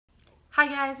Hi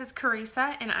guys, it's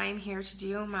Carissa and I'm here to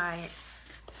do my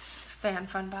fan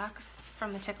fun box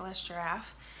from the Ticklish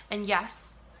Giraffe. And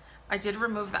yes, I did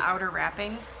remove the outer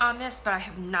wrapping on this, but I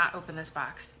have not opened this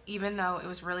box, even though it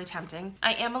was really tempting.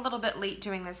 I am a little bit late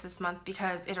doing this month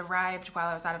because it arrived while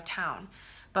I was out of town.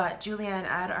 But Julia and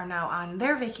Ed are now on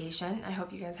their vacation. I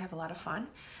hope you guys have a lot of fun.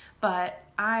 But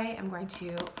I am going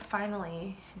to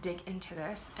finally dig into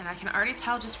this, and I can already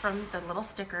tell just from the little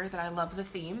sticker that I love the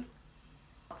theme.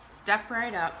 Step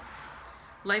right up.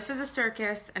 Life is a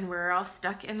circus and we're all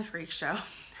stuck in the freak show.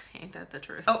 Ain't that the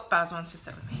truth? Oh, Boz wants to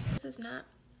sit with me. This is not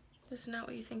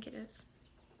what you think it is.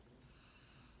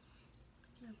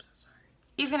 I'm so sorry.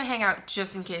 He's gonna hang out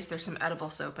just in case there's some edible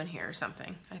soap in here or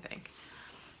something, I think.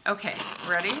 Okay,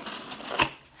 ready?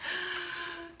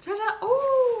 Ta-da!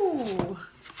 Ooh!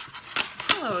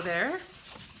 Hello there.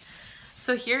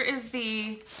 So here is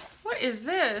the, what is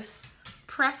this?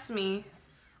 Press me.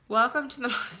 Welcome to the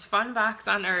most fun box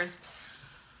on earth.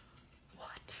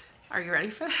 What? Are you ready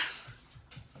for this?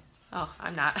 Oh,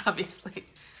 I'm not, obviously.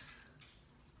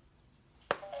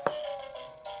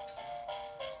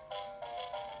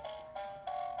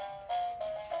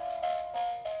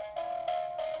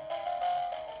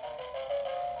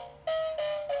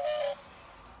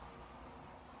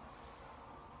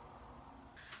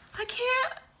 I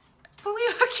can't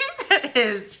believe how cute that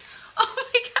is. Oh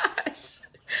my gosh.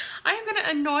 I am gonna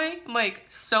annoy Mike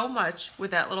so much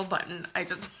with that little button. I'm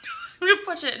gonna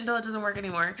push it until it doesn't work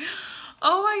anymore.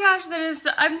 Oh my gosh, that is,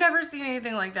 I've never seen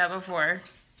anything like that before.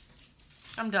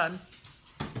 I'm done.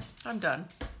 I'm done.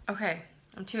 Okay,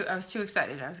 I was too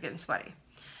excited. I was getting sweaty.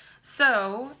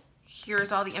 So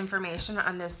here's all the information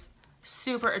on this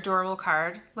super adorable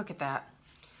card. Look at that.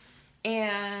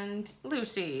 And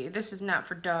Lucy, this is not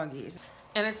for doggies.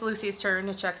 And it's Lucy's turn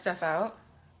to check stuff out.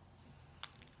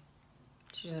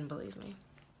 She doesn't believe me.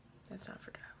 That's not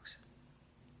for dogs.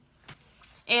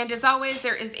 And as always,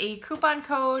 there is a coupon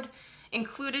code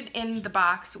included in the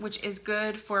box, which is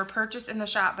good for purchase in the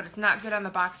shop, but it's not good on the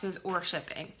boxes or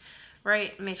shipping,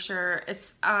 right? Make sure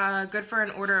it's good for an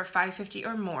order of $5.50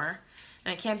 or more,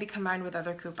 and it can't be combined with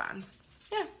other coupons.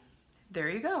 Yeah, there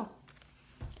you go.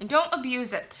 And don't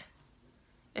abuse it.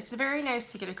 It's very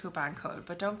nice to get a coupon code,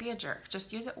 but don't be a jerk.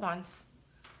 Just use it once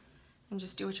and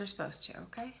just do what you're supposed to,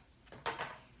 okay?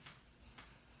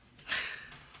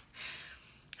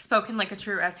 Spoken like a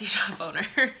true Etsy shop owner.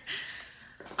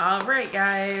 All right,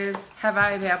 guys. Have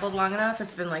I babbled long enough?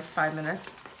 It's been like 5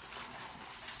 minutes.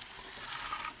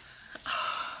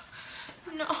 Oh,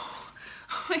 no.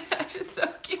 Oh my gosh, it's so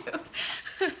cute.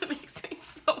 It makes me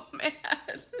so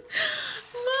mad.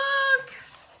 Look.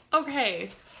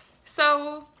 Okay,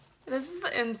 so this is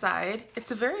the inside.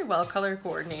 It's a very well color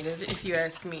coordinated, if you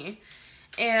ask me.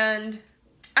 And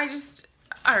all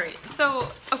right, so,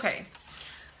 okay.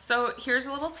 So here's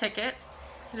a little ticket.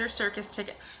 Here's our circus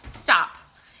ticket. Stop.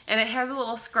 And it has a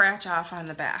little scratch off on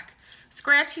the back.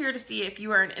 Scratch here to see if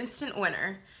you are an instant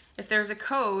winner. If there's a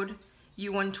code,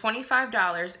 you won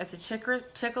 $25 at the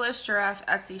Ticklish Giraffe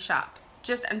Etsy shop.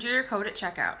 Just enter your code at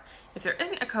checkout. If there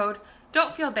isn't a code,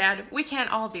 don't feel bad. We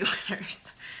can't all be winners.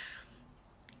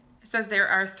 It says there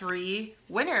are 3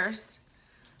 winners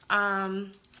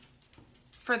for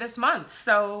this month.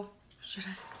 So,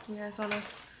 you guys want to?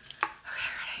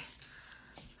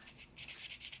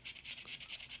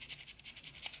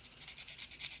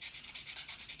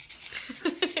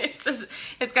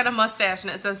 It's got a mustache and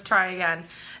it says try again.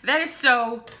 That is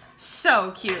so,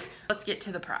 so cute. Let's get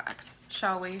to the products,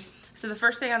 shall we? So the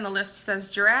first thing on the list says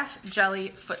Giraffe Jelly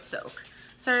Foot Soak.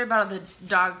 Sorry about all the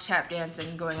dog tap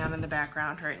dancing going on in the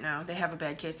background right now. They have a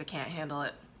bad case, I can't handle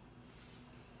it.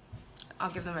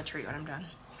 I'll give them a treat when I'm done.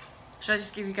 Should I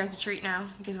just give you guys a treat now?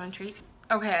 You guys want a treat?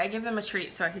 Okay, I give them a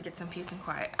treat so I could get some peace and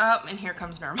quiet. Oh, and here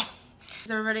comes normal. Is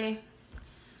everybody?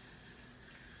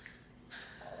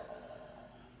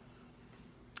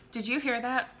 Did you hear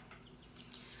that?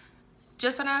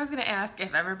 Just when I was gonna ask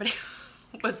if everybody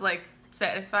was like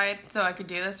satisfied so I could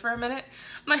do this for a minute,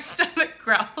 my stomach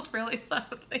growled really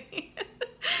loudly.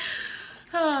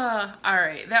 All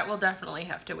right, that will definitely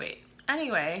have to wait.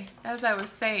 Anyway, as I was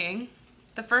saying,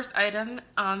 the first item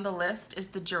on the list is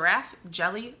the Giraffe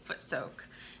Jelly Foot Soak.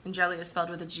 And jelly is spelled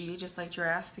with a G, just like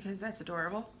giraffe, because that's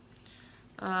adorable.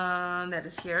 That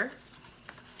is here.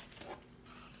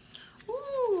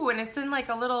 Ooh, and it's in like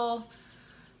a little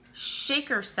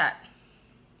shaker set.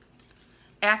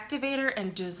 Activator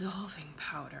and dissolving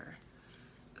powder.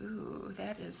 Ooh,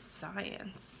 that is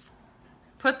science.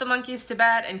 Put the monkeys to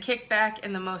bed and kick back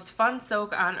in the most fun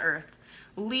soak on earth.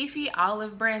 Leafy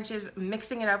olive branches,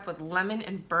 mixing it up with lemon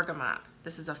and bergamot.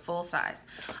 This is a full size.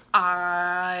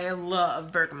 I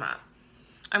love bergamot.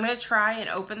 I'm gonna try and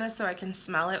open this so I can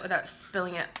smell it without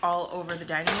spilling it all over the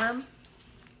dining room.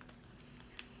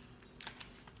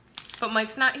 But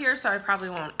Mike's not here, so I probably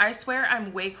won't. I swear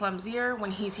I'm way clumsier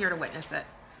when he's here to witness it.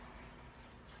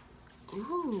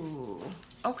 Ooh,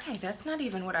 okay, that's not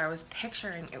even what I was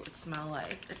picturing it would smell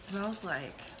like. It smells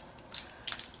like,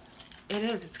 it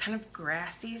is, it's kind of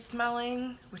grassy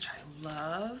smelling, which I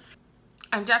love.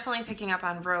 I'm definitely picking up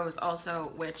on rose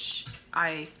also, which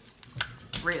I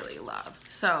really love.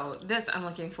 So this I'm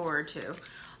looking forward to.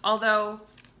 Although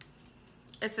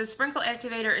it says sprinkle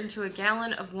activator into a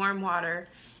gallon of warm water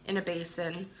in a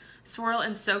basin, swirl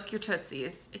and soak your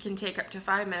Tootsies. It can take up to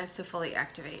 5 minutes to fully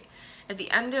activate. At the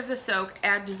end of the soak,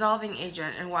 add dissolving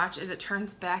agent and watch as it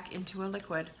turns back into a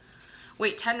liquid.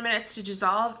 Wait 10 minutes to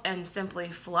dissolve and simply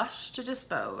flush to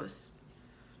dispose.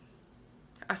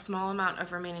 A small amount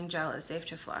of remaining gel is safe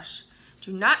to flush.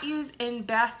 Do not use in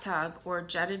bathtub or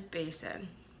jetted basin.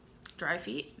 Dry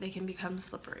feet, they can become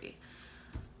slippery.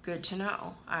 Good to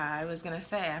know. I was gonna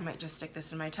say I might just stick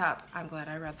this in my tub. I'm glad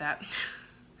I read that.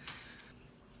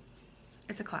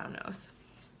 It's a clown nose.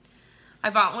 I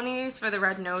bought one of these for the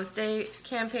Red Nose Day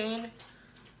campaign.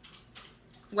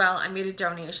 Well, I made a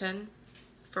donation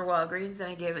for Walgreens and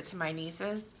I gave it to my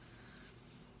nieces.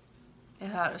 They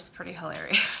thought it was pretty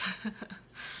hilarious.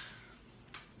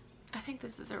 I think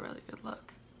this is a really good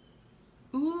look.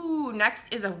 Ooh, next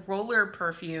is a roller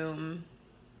perfume.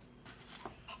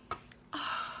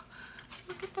 Oh,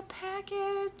 look at the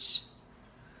package.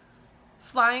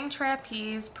 Flying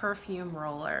Trapeze Perfume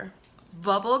Roller.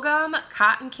 Bubblegum,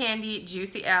 cotton candy,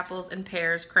 juicy apples, and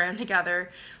pears crammed together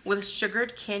with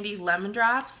sugared candy lemon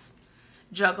drops,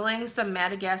 juggling some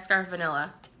Madagascar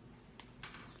vanilla.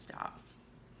 Stop.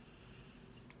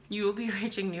 You will be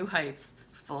reaching new heights,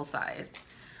 full size.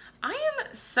 I am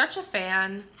such a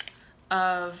fan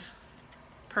of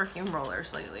perfume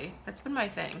rollers lately. That's been my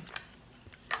thing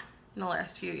in the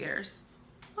last few years.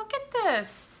 Look at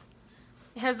this.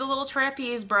 It has the little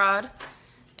trapeze broad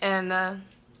and the,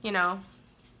 you know,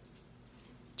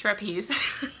 trapeze. Is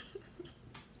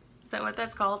that what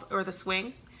that's called? Or the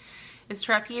swing? Is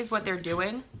trapeze what they're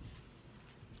doing?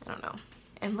 I don't know.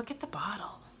 And look at the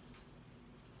bottle.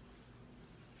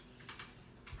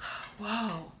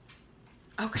 Whoa.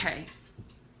 Okay.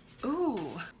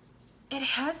 Ooh. It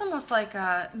has almost like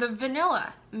the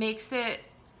vanilla makes it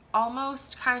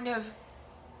almost kind of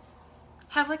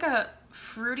have like a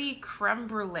fruity creme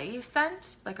brulee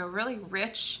scent, like a really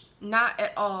rich, not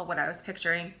at all what I was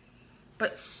picturing,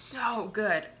 but so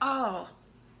good. Oh,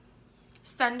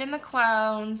 Send in the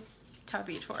Clowns,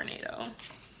 Tubby Tornado.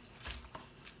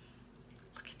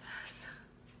 Look at this.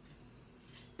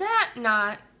 That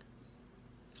not,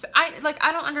 so I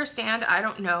don't understand, I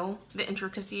don't know the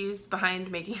intricacies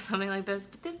behind making something like this,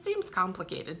 but this seems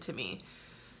complicated to me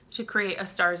to create a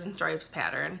Stars and Stripes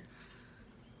pattern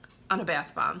on a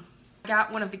bath bomb. I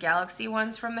got one of the Galaxy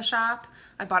ones from the shop.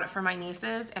 I bought it for my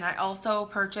nieces, and I also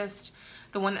purchased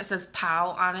the one that says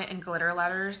POW on it in glitter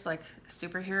letters, like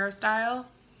superhero style.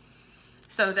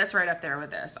 So that's right up there with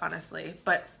this, honestly.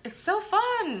 But it's so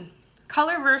fun.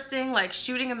 Color bursting, like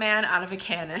shooting a man out of a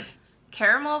cannon.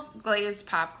 Caramel glazed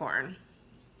popcorn.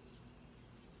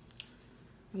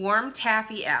 Warm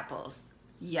taffy apples.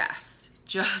 Yes,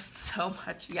 just so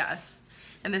much yes.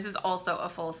 And this is also a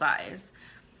full size.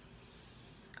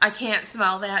 I can't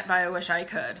smell that, but I wish I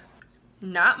could.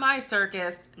 Not my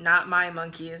circus, not my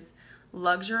monkeys.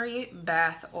 Luxury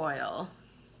bath oil.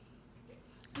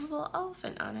 There's a little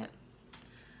elephant on it.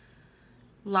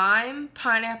 Lime,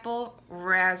 pineapple,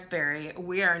 raspberry.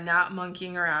 We are not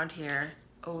monkeying around here.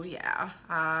 Oh yeah,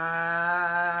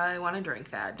 I want to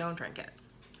drink that. Don't drink it.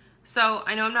 So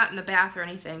I know I'm not in the bath or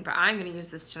anything, but I'm gonna use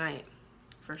this tonight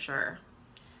for sure.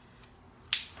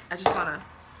 I just wanna.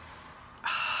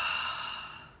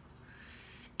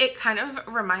 It kind of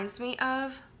reminds me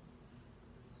of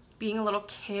being a little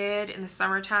kid in the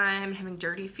summertime, having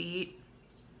dirty feet,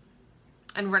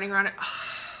 and running around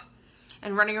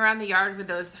the yard with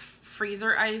those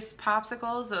freezer ice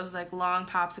popsicles, those like long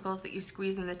popsicles that you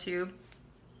squeeze in the tube.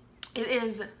 It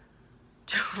is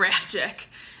tragic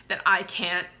that I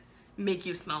can't make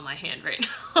you smell my hand right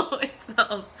now.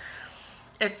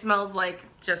 It smells like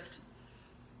just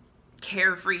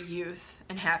carefree youth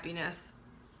and happiness.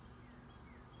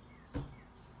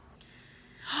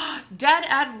 Dead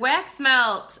Ed Wax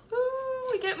Melt. Ooh,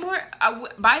 we get more.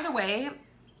 By the way,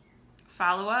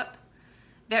 follow up,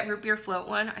 that root beer float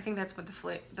one, I think that's what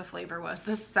the flavor was,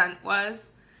 the scent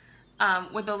was,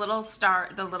 with the little star,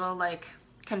 the little like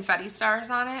confetti stars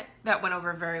on it. That went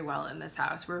over very well in this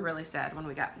house. We were really sad when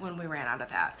we ran out of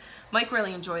that. Mike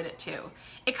really enjoyed it too.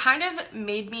 It kind of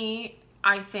made me,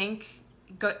 I think,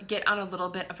 get on a little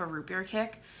bit of a root beer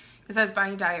kick, because I was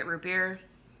buying diet root beer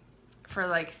for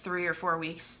like 3 or 4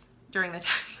 weeks during the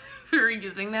time we were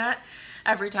using that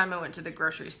every time I went to the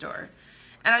grocery store.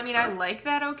 And I mean, I like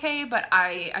that okay, but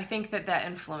I think that that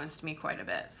influenced me quite a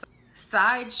bit. So,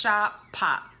 Side Shop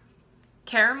Pop.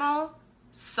 Caramel,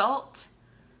 salt,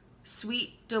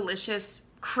 sweet, delicious,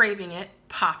 craving it,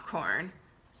 popcorn.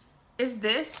 Is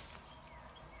this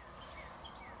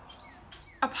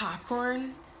a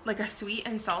popcorn? Like a sweet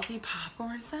and salty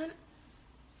popcorn scent?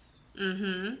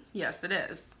 Mm-hmm. Yes, it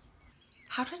is.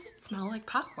 How does it smell like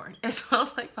popcorn? It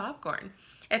smells like popcorn.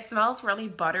 It smells really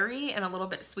buttery and a little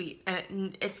bit sweet,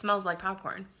 and it smells like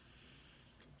popcorn.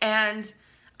 And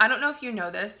I don't know if you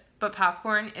know this, but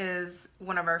popcorn is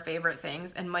one of our favorite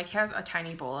things, and Mike has a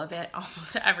tiny bowl of it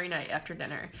almost every night after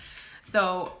dinner.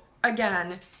 So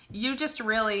again, you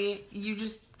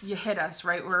hit us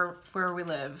right where we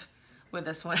live with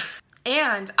this one.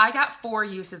 And I got 4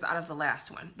 uses out of the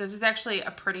last one. This is actually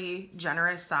a pretty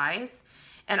generous size,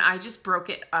 and I just broke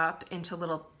it up into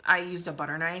little, I used a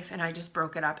butter knife and I just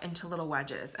broke it up into little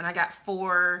wedges. And I got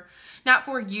 4, not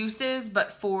 4 uses,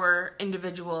 but 4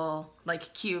 individual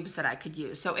like cubes that I could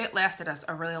use. So it lasted us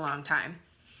a really long time.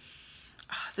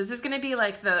 This is gonna be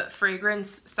like the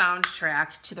fragrance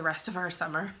soundtrack to the rest of our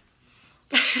summer.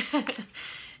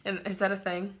 And is that a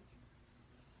thing?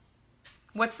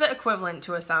 What's the equivalent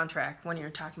to a soundtrack when you're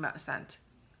talking about a scent?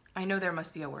 I know there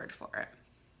must be a word for it.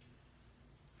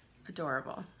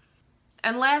 Adorable.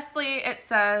 And lastly, it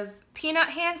says peanut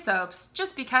hand soaps,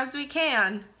 just because we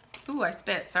can. Ooh, I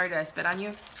spit. Sorry, did I spit on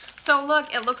you? So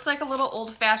look, it looks like a little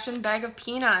old-fashioned bag of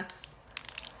peanuts.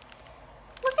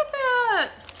 Look at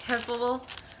that. It has a little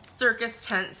circus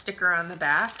tent sticker on the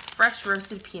back. Fresh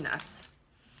roasted peanuts.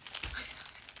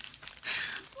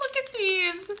 Look at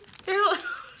these.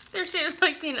 They're shaped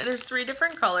like peanut. There's 3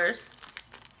 different colors.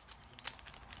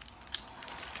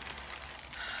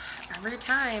 Every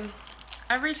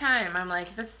time I'm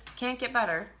like, this can't get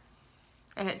better.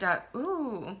 And it does.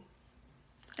 Ooh,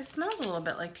 it smells a little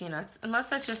bit like peanuts, unless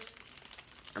that's just,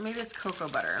 or maybe it's cocoa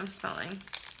butter I'm smelling.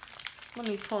 Let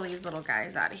me pull these little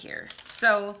guys out of here.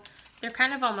 So they're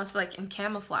kind of almost like in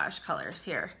camouflage colors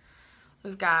here.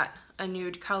 We've got a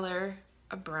nude color,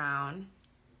 a brown,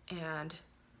 and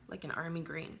like an army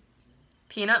green.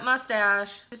 Peanut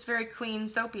mustache. Just very clean,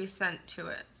 soapy scent to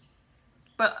it.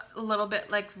 But a little bit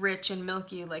like rich and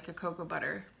milky like a cocoa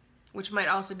butter, which might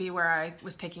also be where I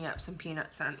was picking up some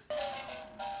peanut scent.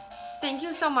 Thank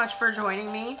you so much for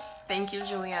joining me. Thank you,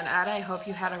 Julie and Ed. I hope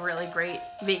you had a really great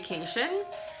vacation.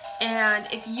 And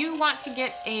if you want to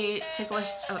get a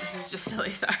Ticklish, oh, this is just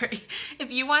silly, sorry.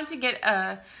 If you want to get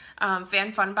a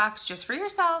fan fun box just for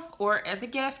yourself or as a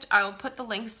gift, I'll put the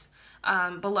links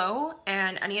below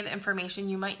and any of the information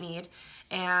you might need.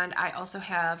 And I also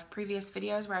have previous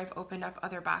videos where I've opened up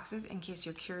other boxes in case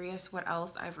you're curious what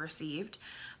else I've received.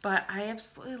 But I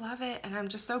absolutely love it, and I'm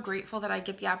just so grateful that I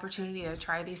get the opportunity to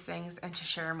try these things and to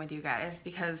share them with you guys,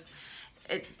 because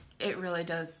it really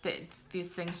does,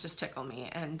 these things just tickle me,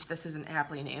 and this is an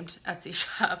aptly named Etsy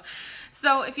shop.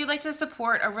 So if you'd like to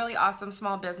support a really awesome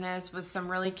small business with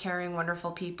some really caring,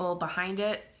 wonderful people behind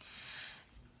it,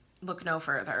 look no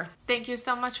further. Thank you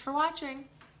so much for watching.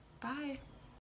 Bye.